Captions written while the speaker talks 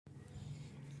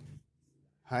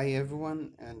Hi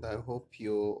everyone, and I hope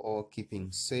you're all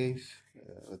keeping safe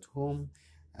at home.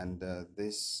 And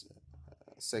this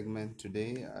segment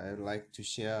today, I'd like to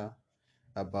share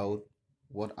about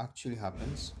what actually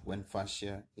happens when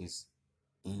fascia is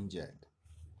injured.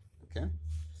 Okay,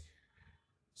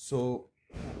 so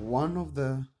one of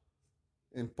the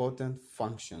important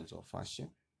functions of fascia,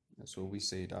 so we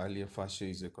said earlier, fascia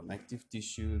is a connective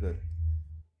tissue that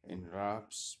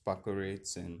enwraps,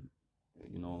 perforates, and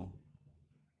you know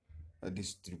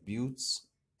distributes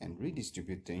and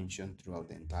redistribute tension throughout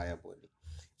the entire body.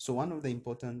 So one of the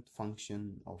important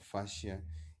function of fascia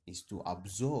is to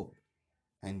absorb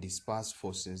and disperse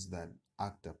forces that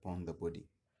act upon the body.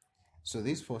 So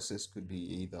these forces could be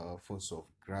either a force of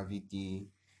gravity,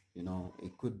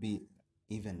 it could be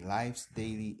even life's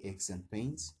daily aches and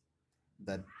pains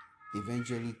that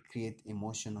eventually create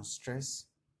emotional stress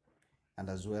and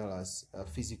as well as a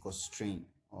physical strain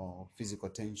or physical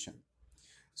tension.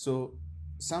 So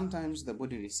sometimes the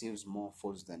body receives more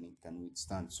force than it can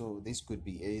withstand. So this could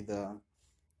be either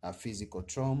a physical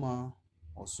trauma,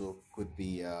 also could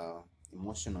be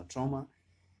emotional trauma,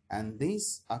 and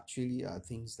these actually are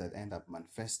things that end up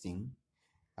manifesting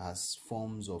as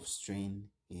forms of strain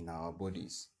in our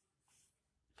bodies.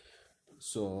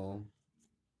 So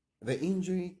the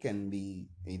injury can be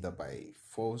either by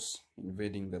force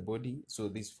invading the body. So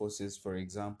these forces, for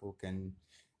example, can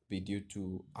be due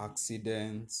to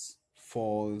accidents,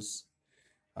 falls,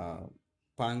 uh,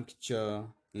 puncture,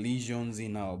 lesions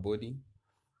in our body,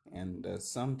 and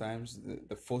sometimes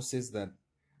the forces that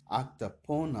act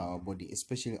upon our body,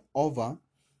 especially over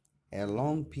a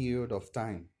long period of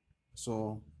time.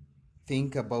 So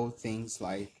think about things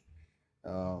like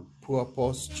poor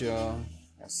posture,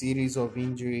 a series of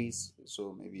injuries.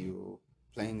 So maybe you're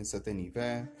playing a certain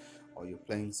event or you're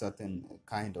playing certain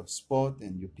kind of sport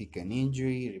and you pick an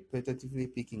injury,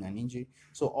 repetitively picking an injury.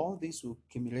 So all this will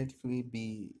cumulatively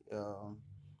be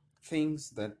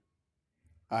things that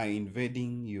are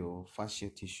invading your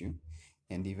fascial tissue,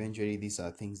 and eventually these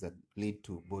are things that lead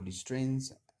to body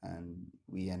strains, and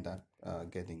we end up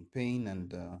getting pain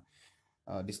and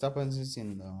disturbances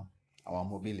in our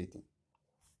mobility.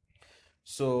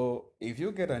 So if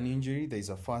you get an injury, there is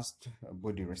a fast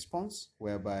body response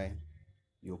whereby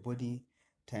your body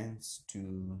tends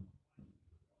to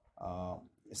uh,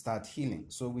 start healing.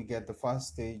 So we get the first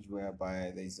stage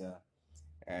whereby there is a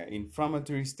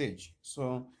inflammatory stage.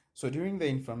 So during the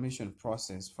inflammation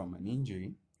process from an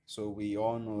injury, so we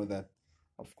all know that,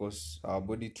 of course, our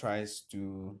body tries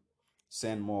to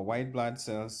send more white blood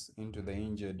cells into the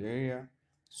injured area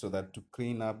so that to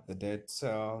clean up the dead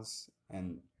cells,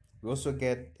 and we also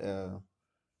get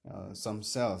some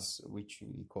cells which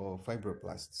we call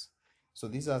fibroblasts. So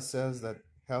these are cells that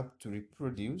help to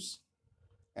reproduce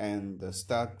and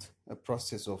start a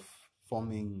process of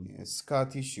forming scar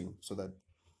tissue so that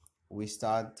we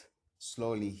start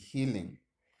slowly healing.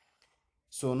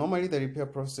 So normally the repair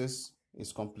process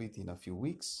is complete in a few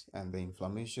weeks, and the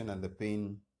inflammation and the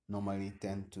pain normally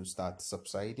tend to start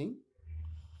subsiding.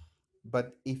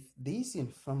 But if this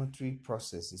inflammatory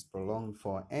process is prolonged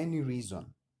for any reason,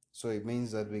 so it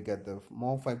means that we get the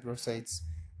more fibrocytes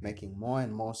making more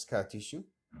and more scar tissue,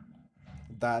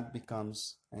 that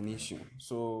becomes an issue.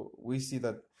 So we see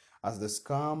that as the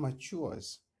scar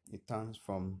matures, it turns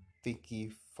from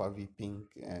thicky, furry pink,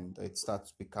 and it starts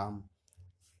to become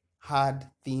hard,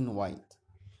 thin white.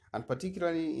 And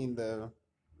particularly in the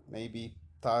maybe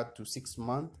third to sixth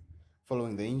month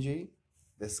following the injury,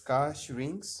 the scar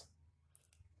shrinks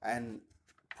and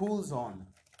pulls on.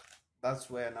 That's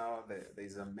where now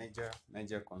there's a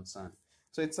major concern.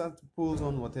 So it starts to pulls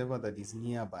on whatever that is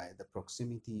nearby, the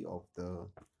proximity of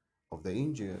the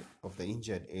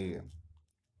injured area.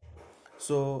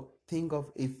 So think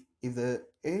of if the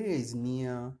area is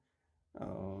near,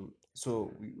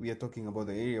 so we are talking about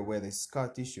the area where the scar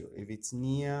tissue, if it's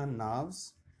near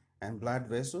nerves and blood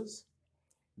vessels,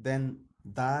 then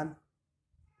that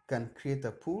can create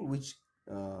a pool which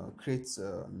creates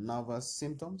nervous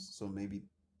symptoms. So maybe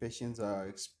patients are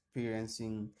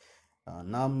experiencing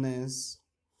numbness,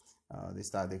 they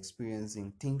start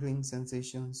experiencing tingling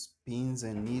sensations, pins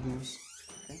and needles.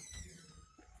 Okay.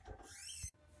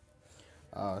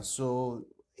 So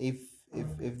if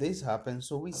this happens,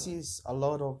 so we see a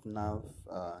lot of nerve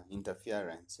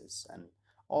interferences and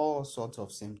all sorts of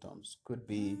symptoms. Could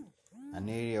be an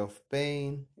area of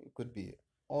pain, it could be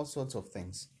all sorts of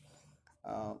things.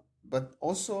 But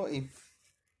also if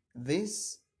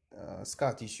this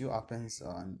scar tissue happens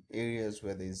on areas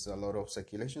where there's a lot of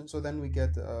circulation, so then we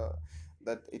get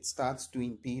that it starts to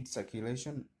impede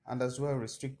circulation and as well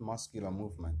restrict muscular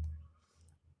movement.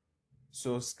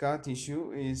 So scar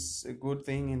tissue is a good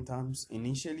thing in terms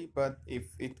initially, but if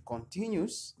it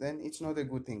continues, then it's not a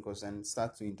good thing because then it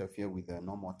starts to interfere with the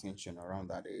normal tension around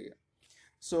that area.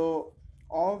 So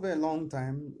over a long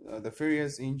time, the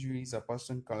various injuries a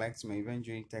person collects may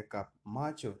eventually take up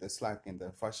much of the slack in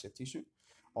the fascia tissue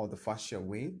or the fascia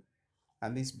wave,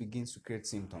 and this begins to create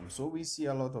symptoms. So we see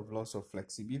a lot of loss of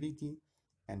flexibility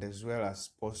and as well as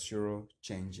postural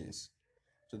changes.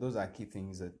 So those are key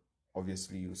things that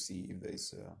obviously you see if there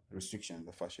is a restriction in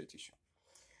the fascia tissue.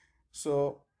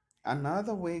 So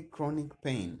another way chronic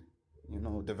pain,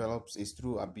 develops is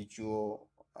through habitual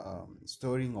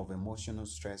storing of emotional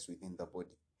stress within the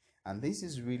body, and this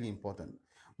is really important.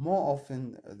 More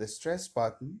often, the stress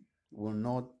pattern will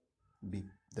not be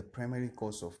the primary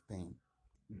cause of pain,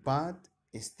 but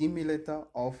a stimulator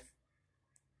of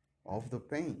the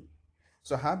pain.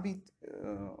 So habit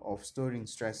of storing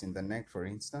stress in the neck, for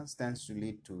instance, tends to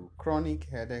lead to chronic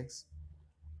headaches,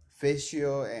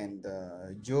 facial and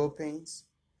jaw pains.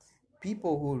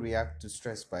 People who react to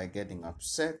stress by getting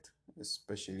upset,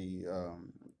 especially,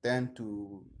 tend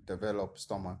to develop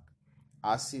stomach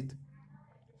acid,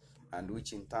 and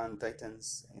which in turn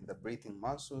tightens in the breathing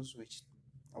muscles, which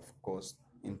of course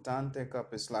in turn take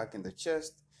up a slack in the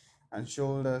chest and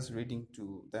shoulders, leading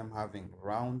to them having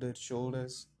rounded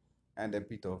shoulders and a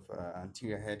bit of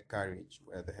anterior head carriage,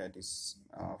 where the head is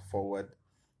forward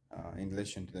in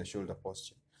relation to the shoulder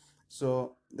posture.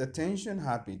 So the tension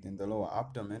habit in the lower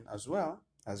abdomen as well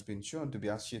has been shown to be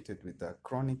associated with the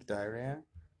chronic diarrhea,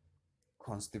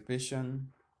 constipation,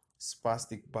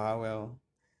 spastic bowel,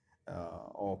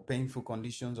 or painful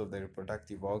conditions of the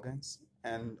reproductive organs,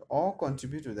 and all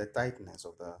contribute to the tightness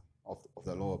of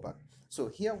the lower back. So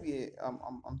here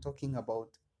I'm talking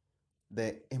about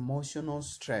the emotional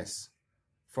stress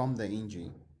from the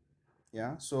injury.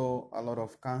 Yeah, so a lot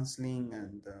of counseling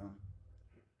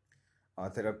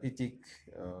and therapeutic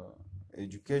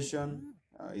education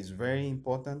is very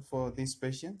important for these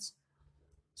patients,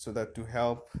 so that to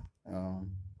help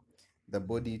um, the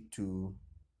body to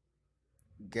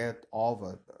get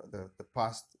over the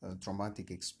past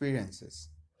traumatic experiences.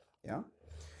 Yeah,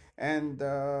 and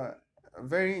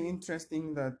very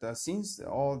interesting that since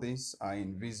all these are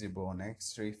invisible on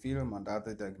x-ray film and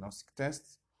other diagnostic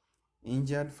tests,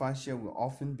 injured fascia will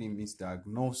often be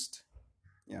misdiagnosed,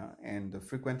 yeah, and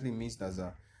frequently missed as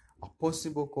a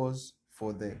possible cause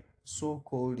for the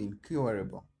so-called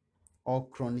incurable or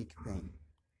chronic pain.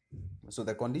 So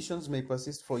the conditions may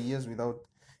persist for years without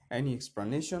any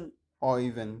explanation or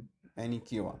even any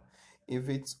cure. If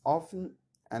it's often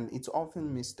it's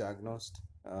often misdiagnosed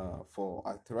for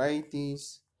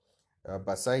arthritis,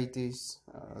 bursitis.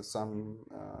 Some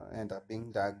end up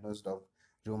being diagnosed of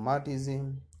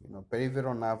rheumatism,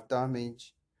 peripheral nerve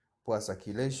damage, poor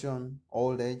circulation,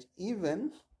 old age.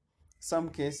 Even some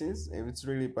cases, if it's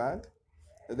really bad,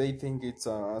 they think it's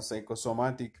a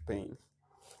psychosomatic pain.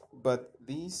 But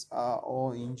these are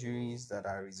all injuries that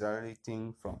are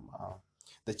resulting from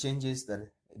the changes that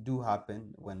do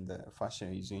happen when the fascia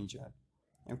is injured.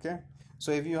 Okay,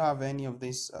 so if you have any of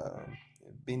this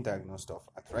been diagnosed of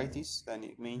arthritis, then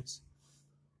it means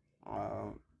uh,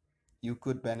 you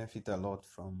could benefit a lot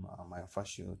from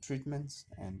myofascial treatments,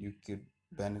 and you could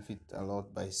benefit a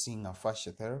lot by seeing a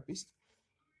fascia therapist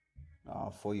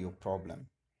for your problem.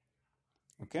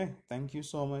 Okay, thank you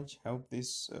so much. Hope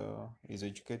this is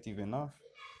educative enough.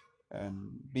 And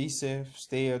be safe,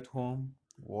 stay at home,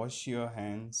 wash your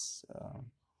hands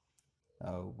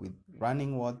with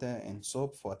running water and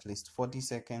soap for at least 40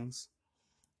 seconds,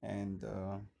 and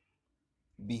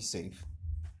be safe.